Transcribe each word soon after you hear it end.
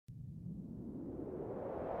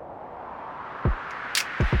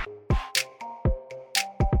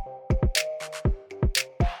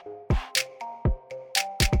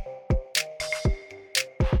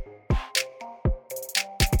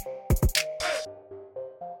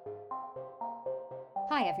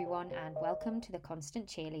Hi everyone, and welcome to The Constant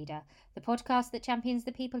Cheerleader, the podcast that champions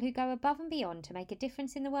the people who go above and beyond to make a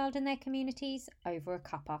difference in the world and their communities over a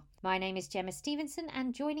cuppa. My name is Gemma Stevenson,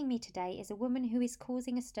 and joining me today is a woman who is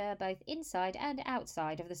causing a stir both inside and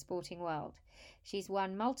outside of the sporting world. She's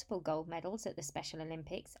won multiple gold medals at the Special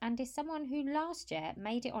Olympics and is someone who last year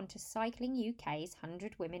made it onto Cycling UK's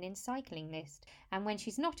 100 Women in Cycling list. And when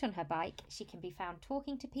she's not on her bike, she can be found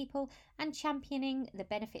talking to people and championing the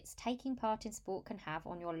benefits taking part in sport can have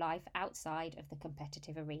on your life outside of the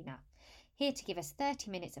competitive arena. Here to give us 30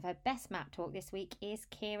 minutes of her best map talk this week is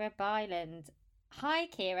Kiera Byland. Hi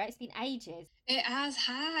Kiera, it's been ages. It has.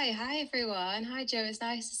 Hi everyone. Hi Joe, it's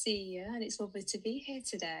nice to see you and it's lovely to be here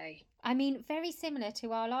today. I mean, very similar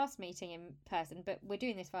to our last meeting in person, but we're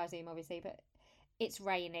doing this via Zoom obviously, but it's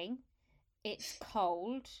raining, it's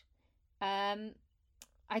cold,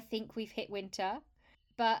 I think we've hit winter,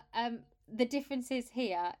 but the difference is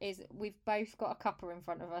here is we've both got a cuppa in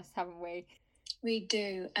front of us, haven't we? We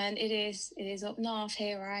do, and it is up north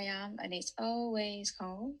here where I am, and it's always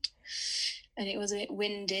cold. And it was a bit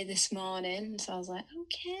windy this morning, so I was like,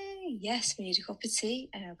 okay, yes, we need a cup of tea,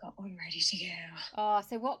 and I've got one ready to go. Oh,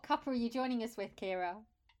 so what cuppa are you joining us with, Kiera?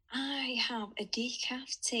 I have a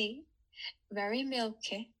decaf tea, very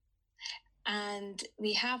milky, and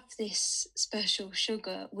we have this special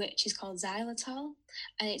sugar which is called xylitol,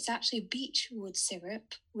 and it's actually beechwood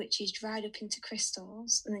syrup which is dried up into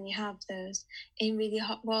crystals, and then you have those in really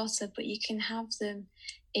hot water, but you can have them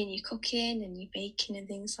in your cooking and your baking and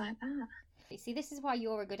things like that. You see, this is why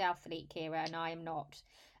you're a good athlete, Kiera, and I am not,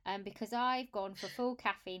 because I've gone for full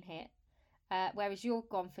caffeine hit, whereas you've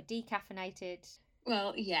gone for decaffeinated.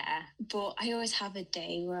 Well, yeah, but I always have a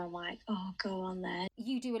day where I'm like, oh, go on then.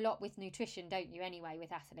 You do a lot with nutrition, don't you, anyway,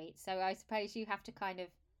 with athletes? So I suppose you have to kind of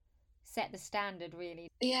set the standard, really.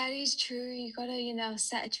 Yeah, it is true. You got to,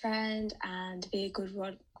 set a trend and be a good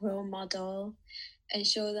role model and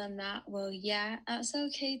show them that, well, yeah, that's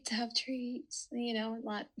okay to have treats,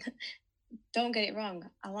 like... Don't get it wrong,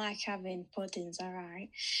 I like having puddings, all right,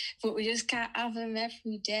 but we just can't have them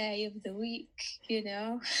every day of the week,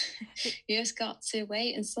 You just got to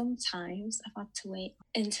wait, and sometimes I've had to wait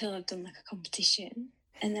until I've done like a competition,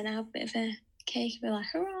 and then I have a bit of a cake and be like,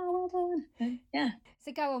 hurrah, well done. And yeah.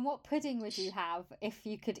 So go on, what pudding would you have if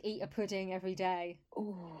you could eat a pudding every day?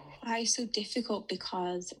 Oh, it's so difficult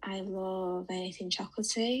because I love anything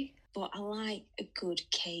chocolatey, but I like a good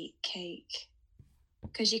cake.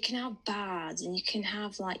 Because you can have bars and you can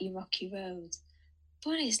have like your Rocky Roads,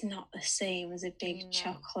 but it's not the same as a big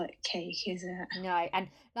chocolate cake, is it? No, and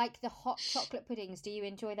like the hot chocolate puddings, do you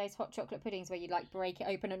enjoy those hot chocolate puddings where you like break it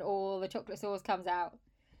open and all the chocolate sauce comes out?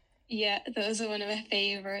 Yeah, those are one of my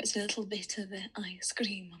favourites, a little bit of the ice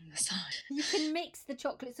cream on the side. You can mix the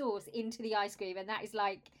chocolate sauce into the ice cream, and that is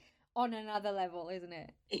like on another level, isn't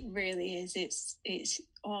it? It really is. It's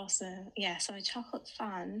awesome. Yeah, so I'm a chocolate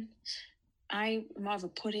fan. I'm more of a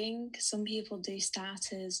pudding. Some people do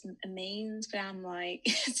starters and mains, but I'm like,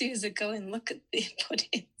 as soon as I go and look at the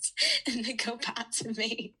puddings and they go back to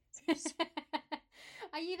me.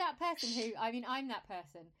 Are you that person who, I'm that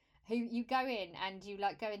person who you go in and you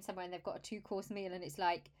like go in somewhere and they've got a 2-course meal and it's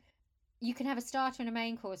like, you can have a starter and a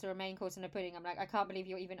main course or a main course and a pudding. I'm like, I can't believe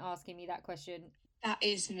you're even asking me that question. That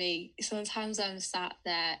is me. Sometimes I'm sat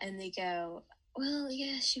there and they go, well,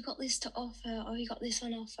 yes, you got this to offer, or you got this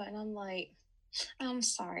on offer. And I'm like, I'm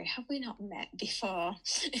sorry, have we not met before?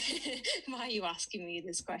 Why are you asking me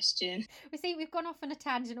this question? We see, we've gone off on a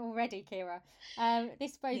tangent already, Kiera.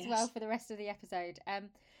 This bodes well for the rest of the episode.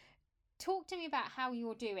 Talk to me about how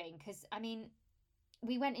you're doing, because,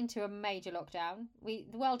 we went into a major lockdown. The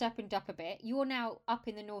world opened up a bit. You're now up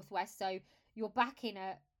in the northwest, so you're back in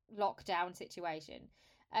a lockdown situation.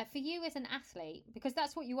 For you as an athlete, because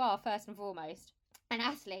that's what you are first and foremost, an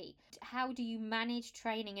athlete, how do you manage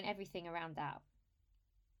training and everything around that?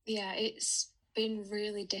 Yeah, it's been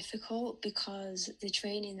really difficult because the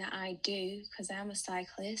training that I do, because I'm a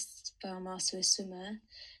cyclist, but I'm also a swimmer,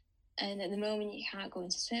 and at the moment you can't go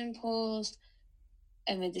into swimming pools,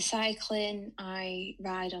 and with the cycling I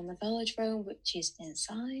ride on the velodrome, which is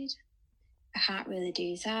inside. I can't really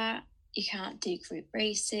do that. You can't do group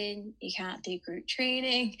racing, you can't do group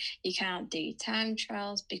training, you can't do time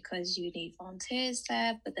trials because you need volunteers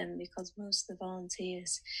there, but then because most of the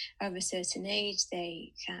volunteers are of a certain age,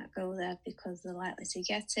 they can't go there because they're likely to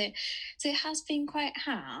get it. So it has been quite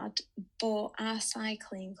hard, but our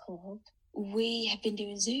cycling club, we have been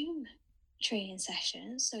doing Zoom training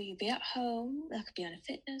sessions. So you'd be at home, that could be on a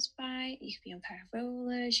fitness bike, you could be on a pair of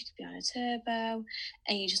rollers, you could be on a turbo,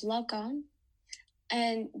 and you just log on.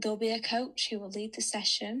 And there'll be a coach who will lead the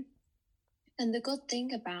session. And the good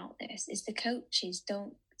thing about this is the coaches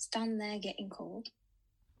don't stand there getting cold.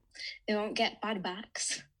 They won't get bad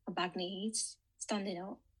backs or bad knees standing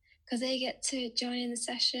up, because they get to join in the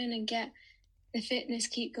session and get the fitness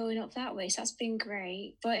keep going up that way. So that's been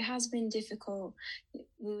great, but it has been difficult.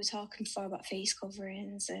 We were talking before about face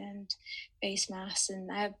coverings and face masks,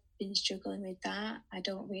 and I've been struggling with that. I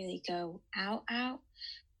don't really go out,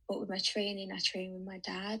 but with my training, I train with my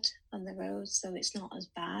dad on the road, so it's not as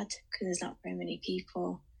bad because there's not very many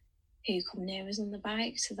people who come near us on the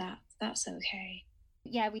bike, so that's okay.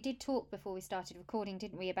 Yeah, we did talk before we started recording,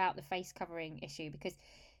 didn't we, about the face covering issue, because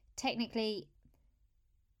technically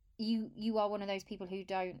you are one of those people who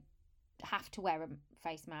don't have to wear a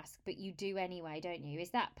face mask, but you do anyway, don't you?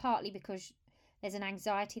 Is that partly because there's an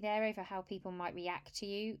anxiety there over how people might react to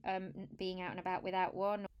you being out and about without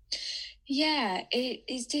one? Yeah, it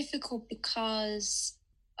is difficult because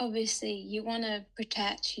obviously you want to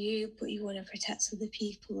protect you, but you want to protect other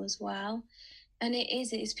people as well. And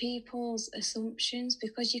it's people's assumptions,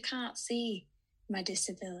 because you can't see my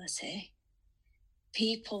disability.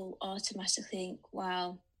 People automatically think,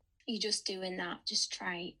 well, you're just doing that, just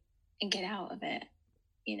try and get out of it,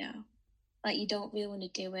 you know? Like, you don't really want to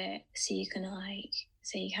do it, so you can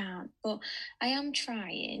say you can't. But I am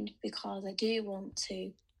trying, because I do want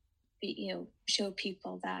to show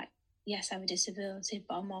people that yes, I have a disability,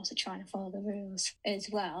 but I'm also trying to follow the rules as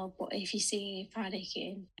well. But if you see me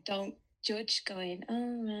panicking, don't judge, going,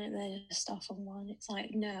 oh, right, they're just off on one. It's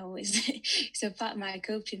like, no, it's a part of my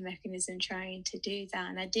coping mechanism trying to do that.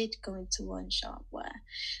 And I did go into one shop where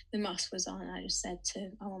the mask was on. I just said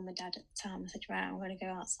to my mum and dad at the time, I said, right, I'm going to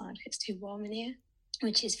go outside, it's too warm in here,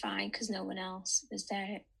 which is fine because no one else was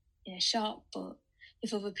there in a shop. But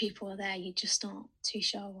if other people are there, you're just not too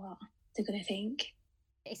sure what they're going to think.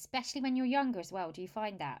 Especially when you're younger as well. Do you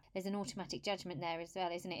find that there's an automatic judgment there as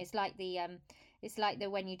well, isn't it? It's like the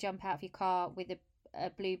when you jump out of your car with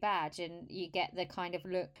a blue badge and you get the kind of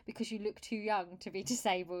look because you look too young to be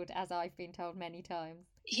disabled, as I've been told many times.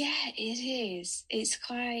 Yeah, it is. It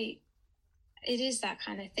is that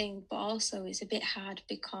kind of thing, but also it's a bit hard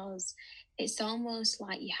because it's almost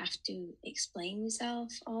like you have to explain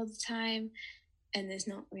yourself all the time, and there's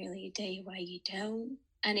not really a day where you don't.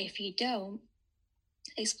 And if you don't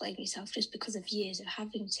explain yourself just because of years of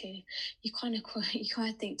having to, you kind of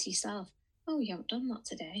think to yourself, oh, you haven't done that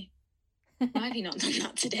today. Why have you not done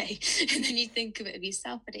that today? And then you think of it of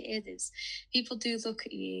yourself, but it's people do look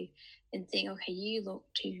at you and think, okay, you look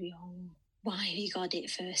too young. Why have you got it,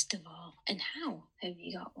 first of all? And how have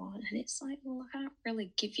you got one? And it's like, well, I can't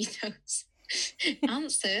really give you those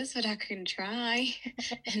answers, but I can try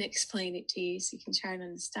and explain it to you so you can try and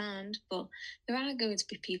understand. But there are going to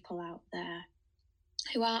be people out there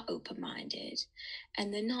who are open-minded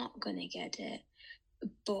and they're not going to get it.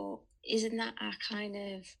 But isn't that our kind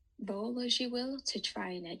of role, as you will, to try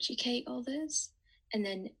and educate others? And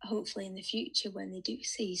then hopefully in the future, when they do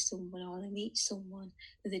see someone or they meet someone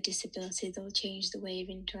with a disability, they'll change the way of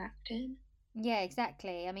interacting. Yeah,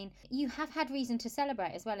 exactly. I mean, you have had reason to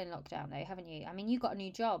celebrate as well in lockdown, though, haven't you? I mean, you got a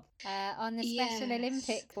new job on the Special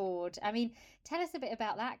Olympic board. I mean, tell us a bit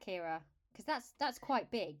about that, Kiera, because that's quite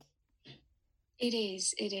big. It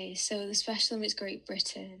is. So the Special Olympics Great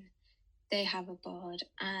Britain, they have a board,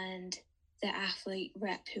 and the athlete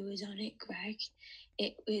rep who was on it, Greg,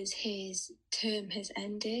 it was his term has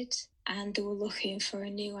ended, and they were looking for a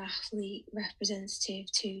new athlete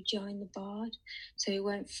representative to join the board. So he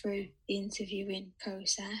went through the interviewing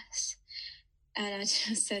process, and I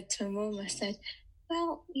just said to my mum, I said,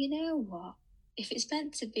 well, you know what? If it's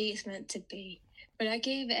meant to be, it's meant to be. But I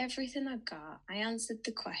gave it everything I got. I answered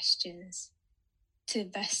the questions to the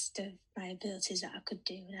best of my abilities that I could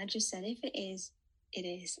do. And I just said, if it is, it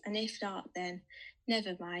is. And if not, then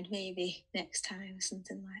never mind, maybe next time or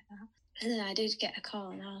something like that. And then I did get a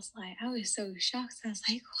call and I was so shocked. I was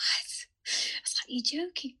like, what? I was like, you're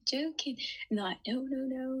joking. And they're like,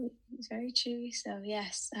 no, it's very true. So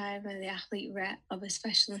yes, I'm the athlete rep of a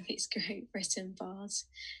Special Olympics Great Britain board.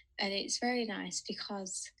 And it's very nice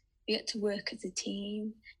because we get to work as a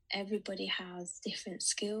team. Everybody has different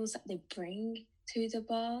skills that they bring to the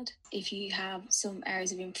board. If you have some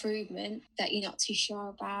areas of improvement that you're not too sure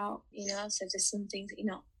about, so there's some things that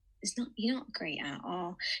you're not great at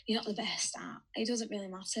or you're not the best at, it doesn't really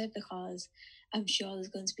matter, because I'm sure there's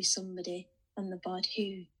going to be somebody on the board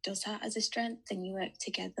who does that as a strength, and you work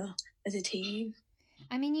together as a team.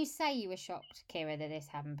 I mean, you say you were shocked, Kiera, that this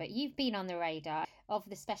happened, but you've been on the radar of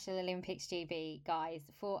the Special Olympics GB guys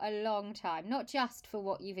for a long time, not just for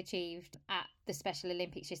what you've achieved at the Special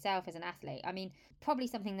Olympics yourself as an athlete. I mean, probably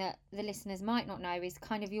something that the listeners might not know is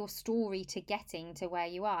kind of your story to getting to where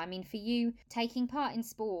you are. I mean, for you, taking part in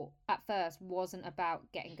sport at first wasn't about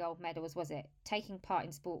getting gold medals, was it? Taking part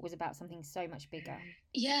in sport was about something so much bigger.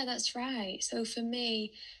 Yeah, that's right. So for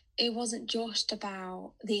me, it wasn't just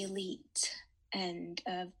about the elite and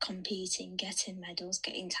competing, getting medals,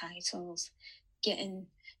 getting titles, getting,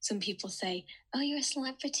 some people say, oh, you're a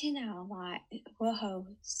celebrity now. Like, whoa,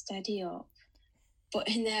 steady up. But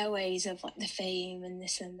in their ways of like the fame and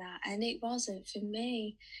this and that. And it wasn't for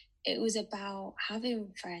me. It was about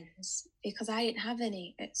having friends, because I didn't have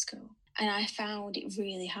any at school. And I found it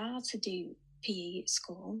really hard to do PE at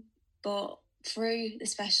school. But through the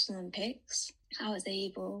Special Olympics, I was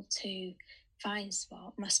able to find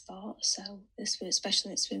my sport. So this was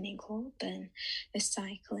especially the swimming club and the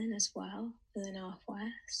cycling as well for the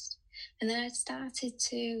Northwest. And then I started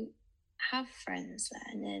to have friends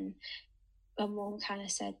then, and my mum kind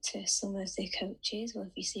of said to some of the coaches, well,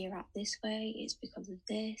 if you see her act this way, it's because of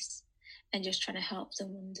this, and just trying to help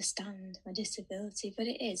them understand my disability. But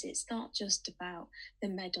it's not just about the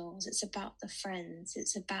medals, it's about the friends,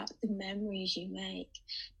 it's about the memories you make.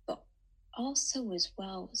 But also as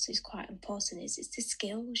well, which is quite important, is it's the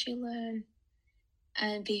skills you learn.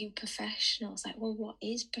 And being professional, it's like, well, what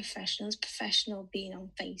is professional? Is professional being on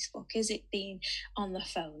Facebook? Is it being on the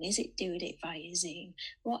phone? Is it doing it via Zoom?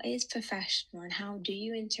 What is professional, and how do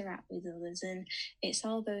you interact with others? And it's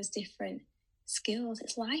all those different skills.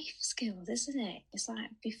 It's life skills, isn't it? It's like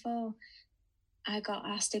before I got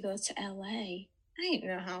asked to go to LA, I didn't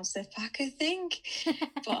know how to pack a thing.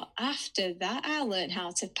 But after that, I learned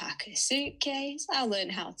how to pack a suitcase. I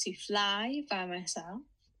learned how to fly by myself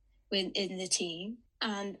in the team,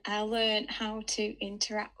 and I learned how to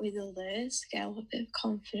interact with others, get a little bit of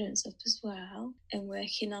confidence up as well, and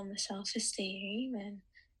working on the self-esteem and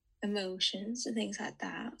emotions and things like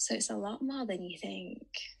that. So it's a lot more than you think.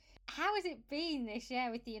 How has it been this year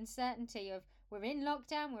with the uncertainty of we're in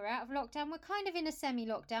lockdown, we're out of lockdown, we're kind of in a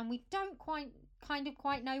semi-lockdown, we don't quite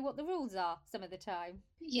know what the rules are some of the time?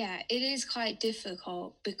 Yeah, it is quite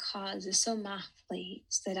difficult, because there's some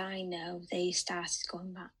athletes that I know, they started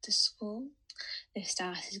going back to school, they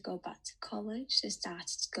started to go back to college, they started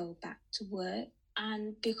to go back to work.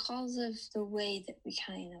 And because of the way that we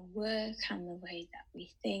kind of work and the way that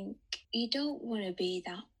we think, you don't want to be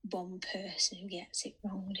that one person who gets it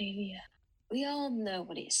wrong, do you? We all know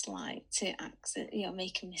what it's like to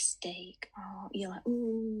make a mistake. Oh, you're like,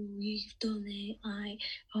 oh, you've done it. Like,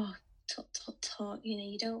 oh, tut.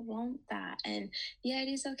 You don't want that. And yeah, it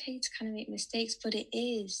is okay to kind of make mistakes, but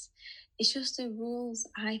it's just the rules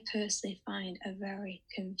I personally find are very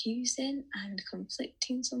confusing and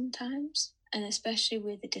conflicting sometimes. And especially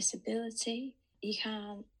with a disability, you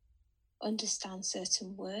can't understand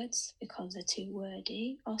certain words because they're too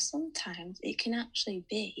wordy, or sometimes it can actually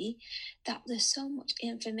be that there's so much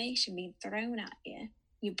information being thrown at you,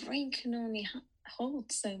 your brain can only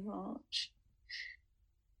hold so much.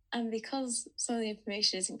 And because some of the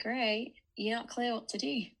information isn't great, you're not clear what to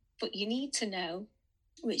do. But you need to know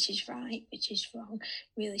which is right, which is wrong.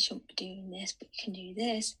 Really shouldn't be doing this, but you can do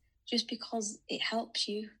this, just because it helps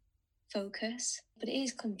you focus. But it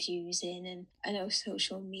is confusing, and I know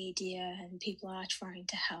social media and people are trying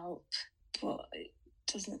to help, but it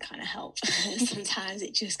doesn't kind of help. Sometimes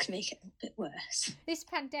it just can make it a bit worse. This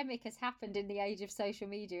pandemic has happened in the age of social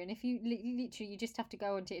media, and if you literally, you just have to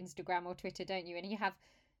go onto Instagram or Twitter, don't you, and you have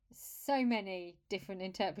so many different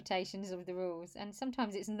interpretations of the rules, and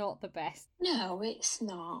sometimes it's not the best. No, it's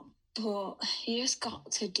not, but you just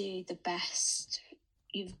got to do the best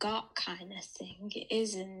you've got, kind of thing. It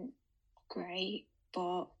isn't great,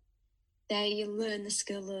 but there you learn the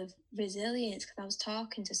skill of resilience. Because I was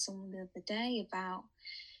talking to someone the other day about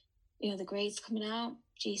the grades coming out,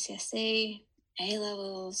 GCSE, A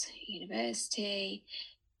levels, university,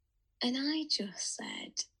 and I just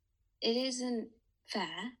said, it isn't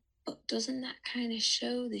fair, but doesn't that kind of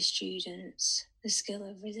show the students the skill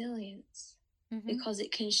of resilience? Mm-hmm. Because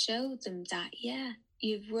it can show them that, yeah,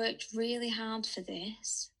 you've worked really hard for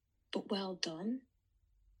this, but well done.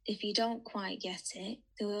 If you don't quite get it,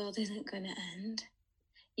 the world isn't going to end.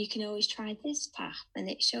 You can always try this path, and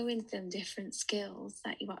it's showing them different skills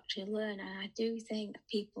that you actually learn. And I do think that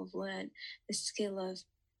people have learned the skill of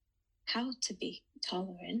how to be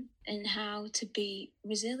tolerant and how to be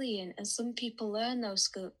resilient. And some people learn those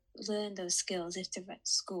skills if they're at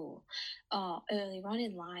school or earlier on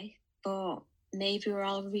in life, but maybe we're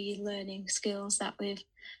all relearning skills that we've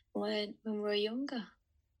learned when we were younger.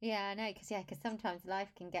 Yeah, I know, because sometimes life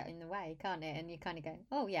can get in the way, can't it? And you kind of go,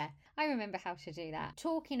 oh yeah, I remember how to do that.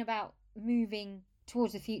 Talking about moving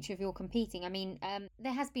towards the future of your competing? I mean,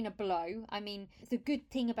 there has been a blow. I mean, the good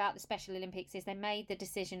thing about the Special Olympics is they made the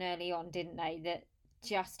decision early on, didn't they, that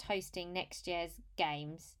just hosting next year's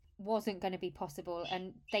games wasn't going to be possible,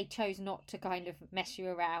 and they chose not to kind of mess you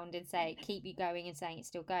around and say keep you going and saying it's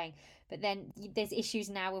still going. But then there's issues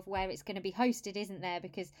now of where it's going to be hosted, isn't there?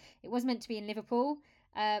 Because it was meant to be in Liverpool.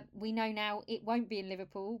 We know now it won't be in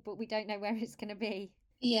Liverpool, but we don't know where it's going to be.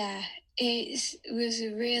 Yeah, it was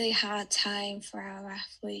a really hard time for our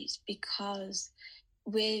athletes because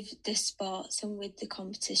with the sports and with the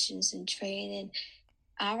competitions and training,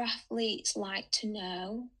 our athletes like to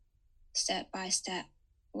know step by step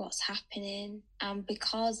what's happening. And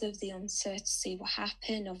because of the uncertainty what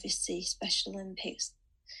happened, obviously Special Olympics,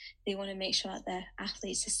 they want to make sure that their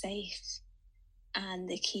athletes are safe and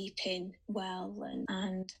they're keeping well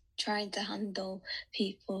and trying to handle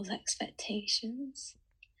people's expectations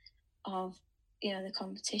of the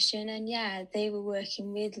competition. And yeah, they were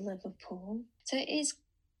working with Liverpool, so it is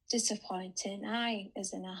disappointing. I,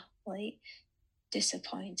 as an athlete,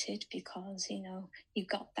 disappointed because you've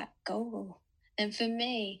got that goal, and for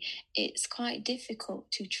me it's quite difficult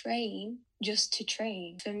to train just to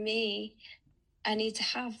train. For me, I need to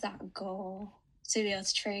have that goal to be able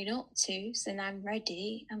to train up to, so then I'm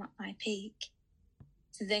ready, I'm at my peak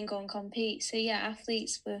to then go and compete. So yeah,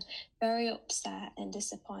 athletes were very upset and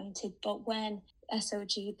disappointed, but when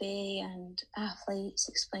SOGB and athletes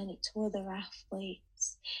explain it to other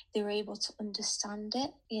athletes, they were able to understand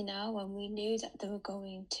it, and we knew that they were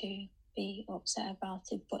going to be upset about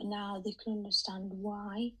it, but now they can understand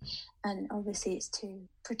why. And obviously it's to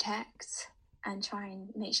protect and try and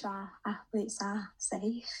make sure our athletes are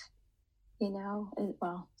safe,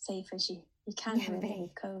 well, safe as you can really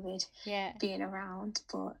with COVID being around.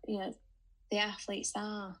 But the athletes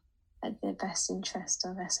are at the best interest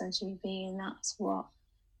of SOGB, and that's what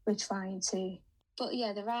we're trying to. But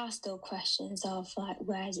yeah, there are still questions of like,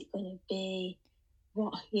 where is it going to be,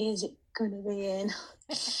 what year is it going to be in,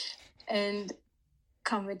 and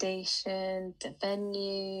accommodation, the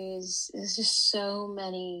venues. There's just so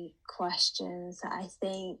many questions that I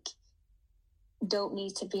think don't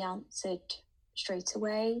need to be answered straight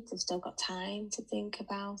away. They've still got time to think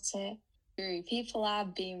about it. People are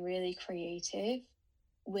being really creative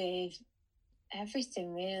with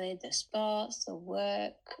everything, really, the sports, the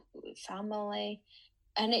work, family.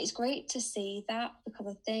 And it's great to see that, because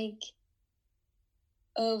I think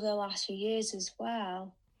over the last few years as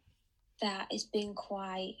well, that it's been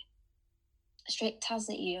quite strict,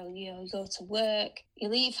 hasn't it? You go to work, you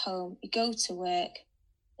leave home, you go to work,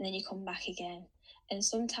 and then you come back again. And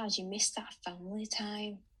sometimes you miss that family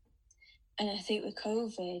time. And I think with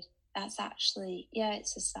COVID, that's actually,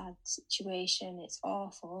 it's a sad situation. It's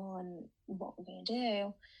awful, and what we're going to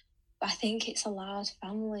do. But I think it's allowed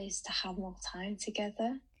families to have more time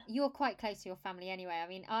together. You're quite close to your family anyway. I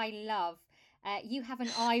mean, I love... you have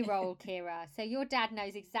an eye roll, Kiera. So your dad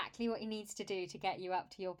knows exactly what he needs to do to get you up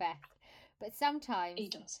to your best. But sometimes he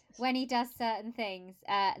does. When he does certain things,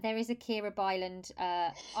 there is a Kiera Byland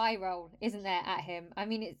eye roll, isn't there, at him? I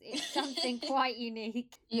mean, it's something quite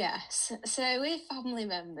unique. Yes. So with family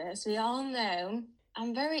members, we all know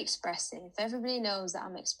I'm very expressive. Everybody knows that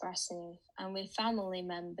I'm expressive. And with family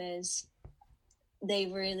members, they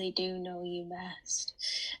really do know you best.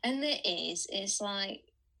 And it's like,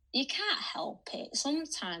 you can't help it.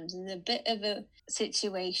 Sometimes in a bit of a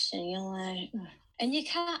situation, you're like... And you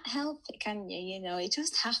can't help it, can you? It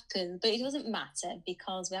just happens. But it doesn't matter,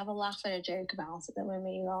 because we have a laugh and a joke about it that when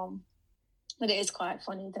we on. But it is quite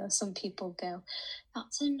funny, though. Some people go,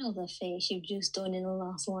 that's another face you've just done in the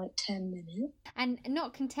last, 10 minutes. And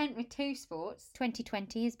not content with two sports,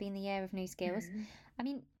 2020 has been the year of new skills. Mm. I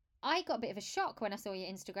mean, I got a bit of a shock when I saw your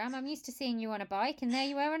Instagram. I'm used to seeing you on a bike, and there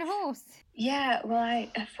you were on a horse. Yeah, well,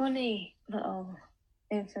 a funny little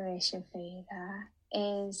information for you there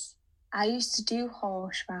is... I used to do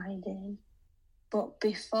horse riding, but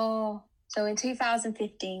so in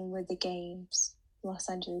 2015 with the games, Los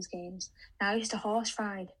Angeles Games, I used to horse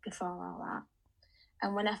ride before all that.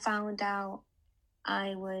 And when I found out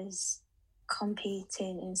I was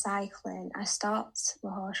competing in cycling, I stopped the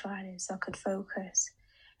horse riding so I could focus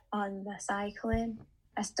on the cycling.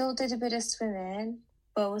 I still did a bit of swimming,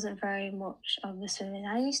 but it wasn't very much of the swimming.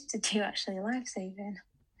 I used to do actually lifesaving.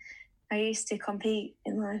 I used to compete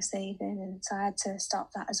in lifesaving, and so I had to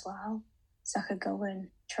stop that as well so I could go and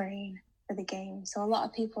train for the games. So a lot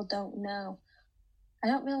of people don't know. I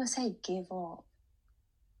don't really say give up,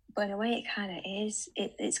 but in a way it kind of is.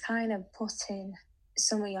 It's kind of putting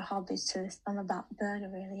some of your hobbies on the back burner,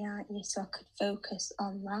 really, aren't you? So I could focus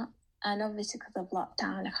on that. And obviously because of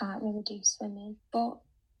lockdown, I can't really do swimming. But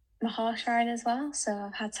my horse ride as well. So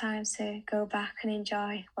I've had time to go back and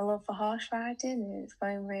enjoy my love for horse riding, and it's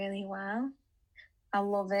going really well. I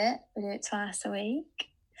love it. We do it twice a week.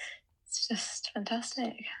 It's just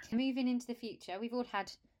fantastic. Moving into the future, we've all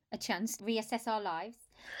had a chance to reassess our lives.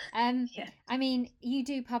 Yeah. I mean, you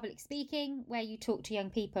do public speaking where you talk to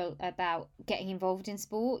young people about getting involved in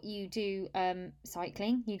sport. You do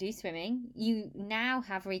cycling, you do swimming. You now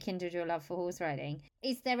have rekindled your love for horse riding.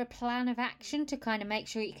 Is there a plan of action to kind of make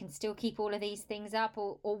sure you can still keep all of these things up,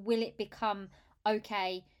 or will it become,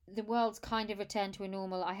 okay, the world's kind of returned to a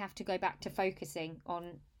normal, I have to go back to focusing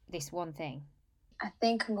on this one thing? I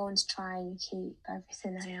think I'm going to try and keep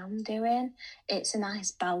everything I am doing. It's a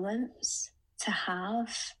nice balance to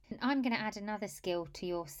have. I'm going to add another skill to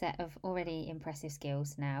your set of already impressive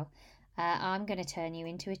skills now. I'm going to turn you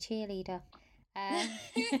into a cheerleader.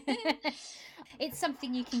 It's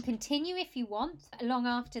something you can continue if you want long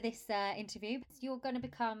after this interview. You're going to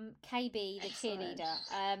become KB, the cheerleader.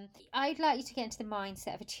 I'd like you to get into the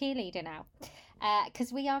mindset of a cheerleader now,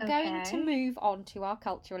 because we are going to move on to our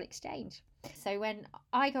cultural exchange. So when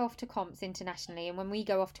I go off to comps internationally, and when we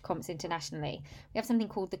go off to comps internationally, we have something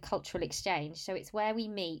called the cultural exchange. So it's where we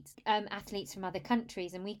meet athletes from other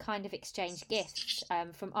countries, and we kind of exchange gifts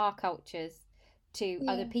from our cultures to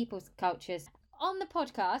other people's cultures. On the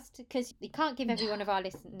podcast, because you can't give every one of our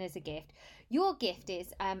listeners a gift, your gift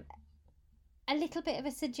is a little bit of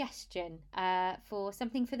a suggestion for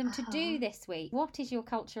something for them to do this week. What is your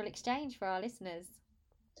cultural exchange for our listeners?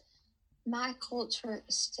 My cultural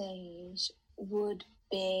exchange would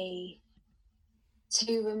be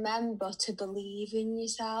to remember to believe in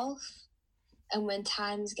yourself, and when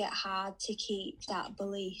times get hard, to keep that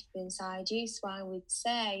belief inside you. So I would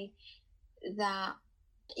say that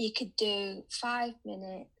you could do 5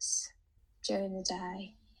 minutes during the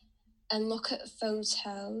day and look at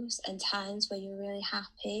photos and times where you're really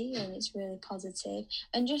happy and it's really positive,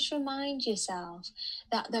 and just remind yourself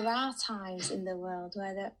that there are times in the world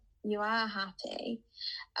where you are happy,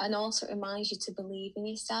 and also it reminds you to believe in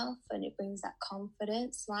yourself, and it brings that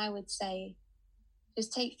confidence. So I would say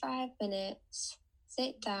just take 5 minutes,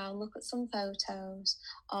 sit down, look at some photos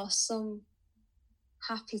or some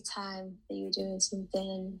happy time that you're doing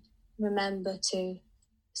something, and remember to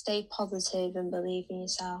stay positive and believe in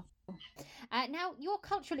yourself. Now, your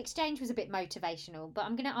cultural exchange was a bit motivational, but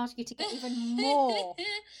I'm going to ask you to get even more.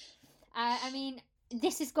 I mean,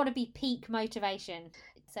 this has got to be peak motivation.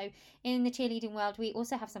 So in the cheerleading world, we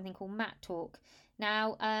also have something called mat talk.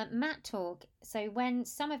 Now, mat talk, so when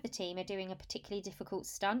some of the team are doing a particularly difficult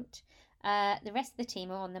stunt, the rest of the team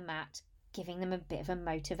are on the mat, giving them a bit of a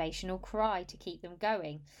motivational cry to keep them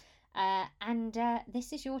going. And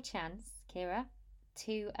this is your chance, Kiera,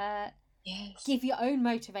 to give your own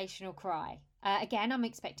motivational cry. Again, I'm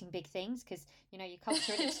expecting big things because, you know, your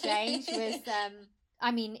cultural exchange was,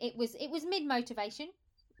 I mean, it was mid-motivation.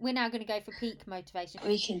 We're now going to go for peak motivation.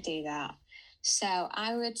 We can do that. So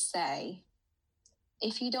I would say,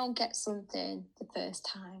 if you don't get something the first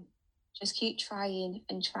time, just keep trying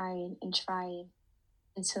and trying and trying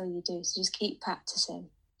until you do. So just keep practicing.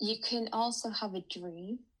 You can also have a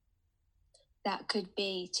dream. That could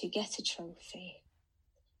be to get a trophy.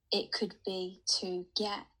 It could be to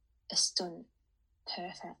get a stunt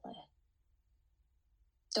perfectly.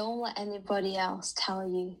 Don't let anybody else tell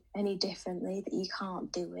you any differently that you can't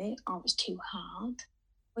do it or it's too hard.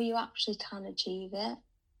 Well, you actually can achieve it.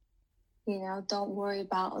 You know, don't worry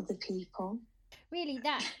about other people. Really,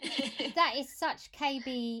 that is such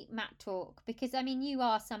KB mat talk, because I mean, you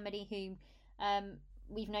are somebody who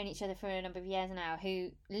we've known each other for a number of years now,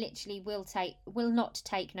 who literally will not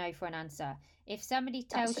take no for an answer. If somebody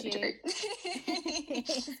tells you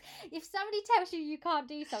if somebody tells you can't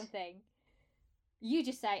do something, you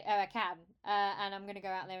just say, oh, I can, and I'm going to go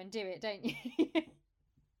out there and do it, don't you?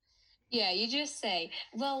 Yeah, you just say,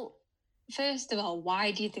 well, first of all,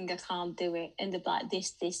 why do you think I can't do it? And they're like,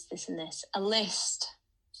 this, and this. A list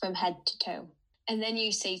from head to toe. And then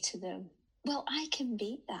you say to them, well, I can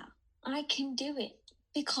beat that. I can do it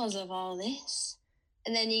because of all this.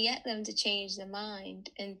 And then you get them to change their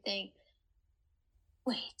mind and think,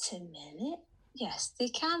 wait a minute. Yes, they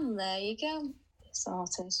can. There you go. It's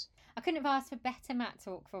sorted. I couldn't have asked for better mat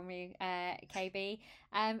talk from you, KB.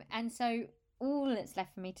 And so all that's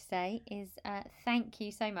left for me to say is thank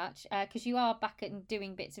you so much, because you are back and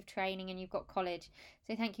doing bits of training and you've got college.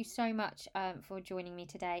 So thank you so much for joining me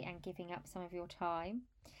today and giving up some of your time.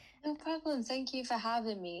 No problem. Thank you for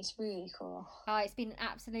having me. It's really cool. Oh, it's been an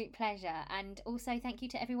absolute pleasure. And also thank you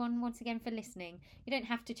to everyone once again for listening. You don't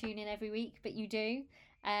have to tune in every week, but you do.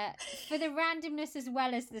 For the randomness as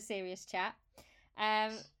well as the serious chat.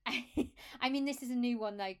 I mean, this is a new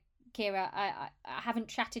one though, Kiera, I haven't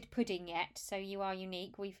chatted pudding yet, so you are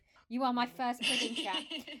unique. You are my first pudding chat.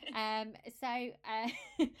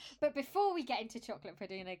 But before we get into chocolate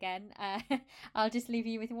pudding again, I'll just leave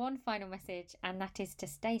you with one final message, and that is to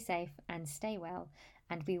stay safe and stay well.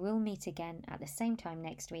 And we will meet again at the same time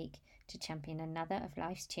next week to champion another of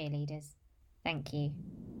life's cheerleaders. Thank you.